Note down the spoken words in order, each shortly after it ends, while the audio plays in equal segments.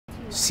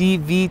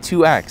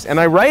CV2X. And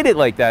I write it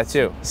like that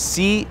too.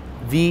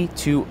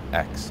 CV2X.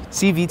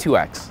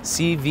 CV2X.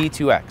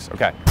 CV2X.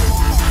 Okay.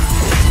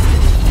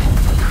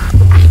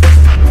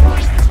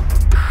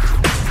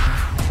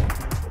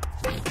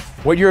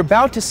 What you're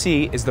about to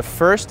see is the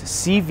first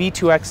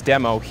CV2X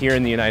demo here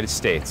in the United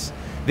States.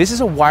 This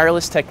is a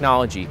wireless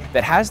technology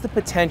that has the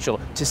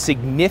potential to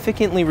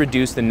significantly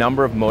reduce the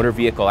number of motor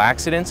vehicle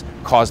accidents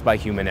caused by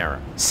human error.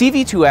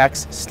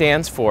 CV2X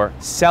stands for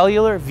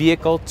Cellular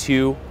Vehicle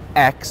to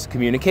X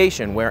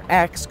communication, where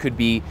X could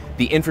be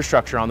the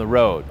infrastructure on the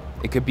road.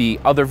 It could be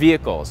other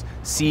vehicles,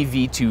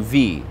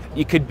 CV2V.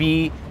 It could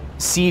be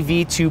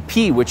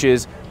CV2P, which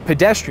is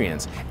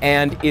pedestrians,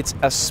 and it's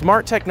a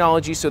smart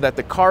technology so that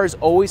the car is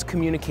always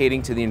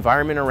communicating to the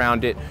environment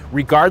around it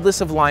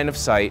regardless of line of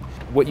sight.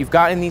 What you've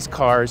got in these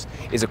cars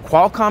is a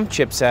Qualcomm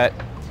chipset.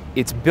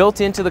 It's built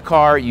into the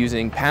car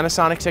using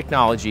Panasonic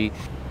technology.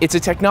 It's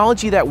a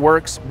technology that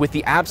works with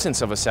the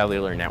absence of a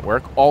cellular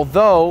network,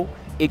 although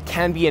it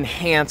can be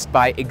enhanced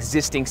by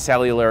existing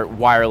cellular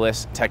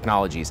wireless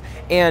technologies.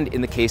 And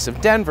in the case of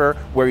Denver,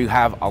 where you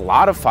have a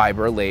lot of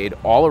fiber laid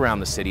all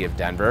around the city of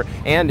Denver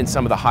and in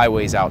some of the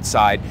highways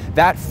outside,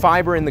 that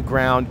fiber in the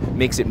ground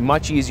makes it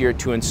much easier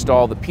to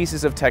install the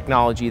pieces of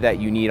technology that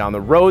you need on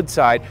the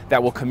roadside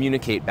that will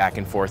communicate back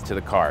and forth to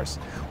the cars.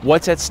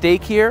 What's at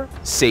stake here?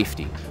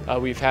 Safety.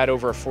 We've had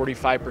over a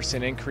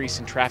 45% increase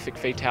in traffic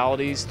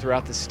fatalities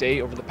throughout the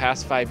state over the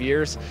past 5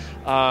 years.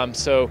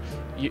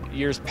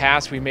 Years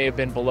past, we may have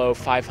been below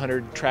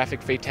 500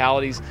 traffic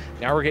fatalities.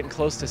 Now we're getting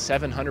close to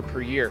 700 per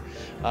year.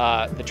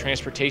 The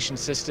transportation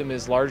system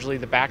is largely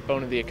the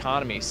backbone of the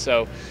economy.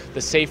 So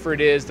the safer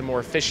it is, the more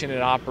efficient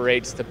it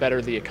operates, the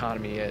better the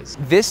economy is.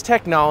 This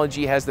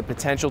technology has the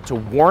potential to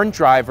warn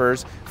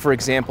drivers. For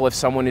example, if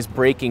someone is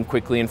braking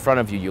quickly in front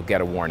of you, you'll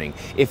get a warning.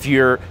 If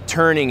you're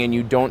turning and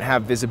you don't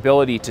have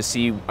visibility to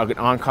see an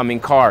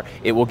oncoming car,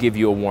 it will give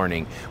you a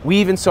warning. We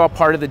even saw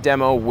part of the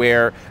demo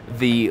where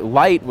the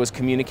light was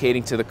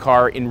communicating to the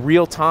car in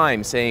real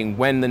time, saying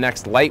when the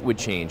next light would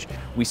change.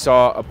 We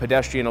saw a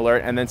pedestrian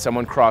alert and then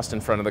someone crossed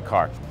in front of the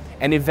car.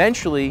 And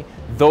eventually,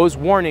 those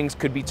warnings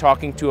could be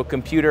talking to a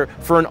computer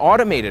for an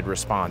automated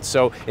response.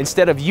 So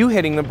instead of you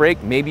hitting the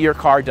brake, maybe your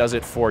car does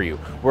it for you.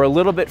 We're a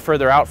little bit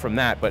further out from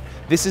that, but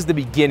this is the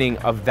beginning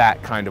of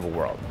that kind of a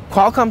world.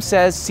 Qualcomm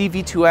says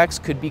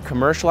CV2X could be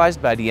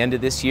commercialized by the end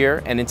of this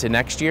year and into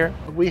next year.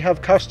 We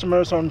have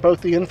customers on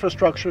both the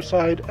infrastructure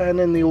side and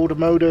in the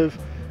automotive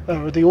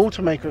or the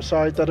automaker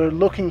side that are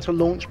looking to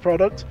launch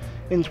product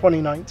in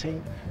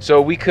 2019.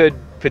 So we could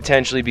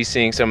potentially be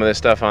seeing some of this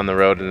stuff on the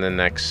road in the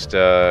next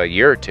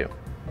year or two.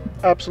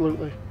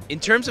 Absolutely.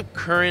 In terms of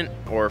current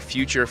or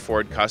future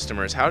Ford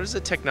customers, how does the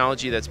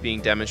technology that's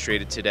being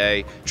demonstrated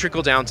today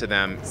trickle down to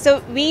them?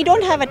 So we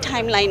don't have a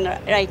timeline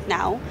right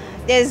now.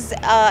 There's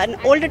an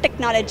older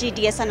technology,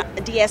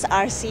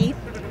 DSRC,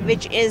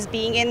 which is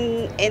being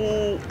in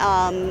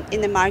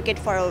the market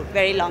for a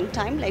very long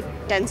time, like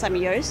 10 some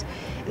years.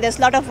 There's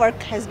a lot of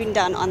work has been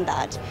done on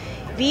that.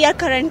 We are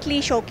currently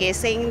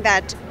showcasing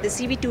that the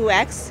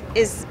CV2X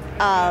is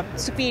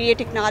superior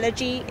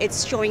technology.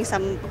 It's showing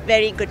some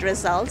very good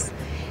results,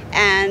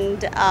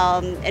 and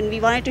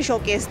we wanted to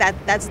showcase that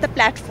that's the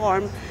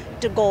platform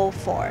to go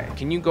for.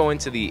 Can you go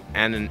into the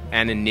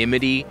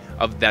anonymity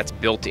of that's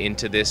built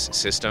into this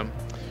system?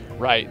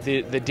 Right.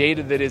 The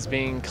data that is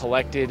being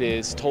collected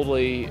is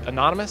totally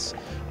anonymous.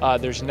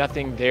 There's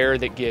nothing there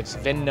that gives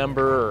VIN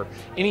number or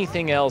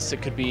anything else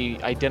that could be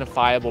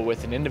identifiable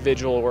with an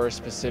individual or a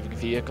specific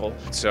vehicle.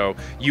 So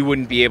you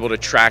wouldn't be able to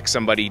track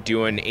somebody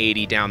doing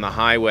 80 down the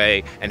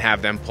highway and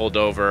have them pulled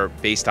over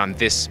based on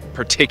this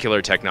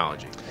particular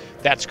technology?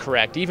 That's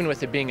correct. Even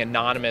with it being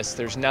anonymous,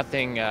 there's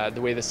nothing, the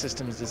way the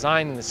system's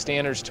designed and the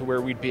standards, to where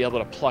we'd be able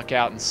to pluck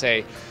out and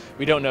say,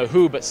 we don't know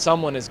who, but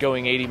someone is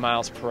going 80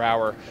 miles per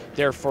hour.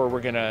 Therefore,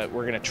 we're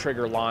gonna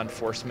trigger law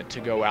enforcement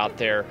to go out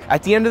there.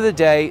 At the end of the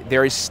day,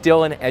 there is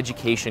still an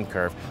education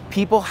curve.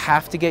 People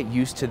have to get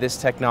used to this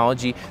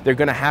technology. They're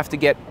gonna have to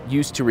get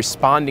used to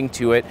responding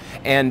to it,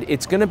 and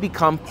it's gonna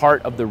become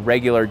part of the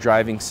regular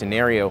driving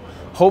scenario,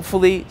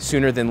 hopefully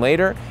sooner than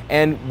later.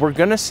 And we're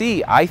gonna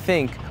see, I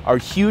think, a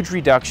huge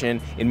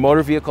reduction in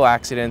motor vehicle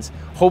accidents,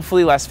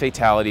 hopefully less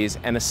fatalities,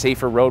 and a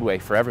safer roadway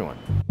for everyone.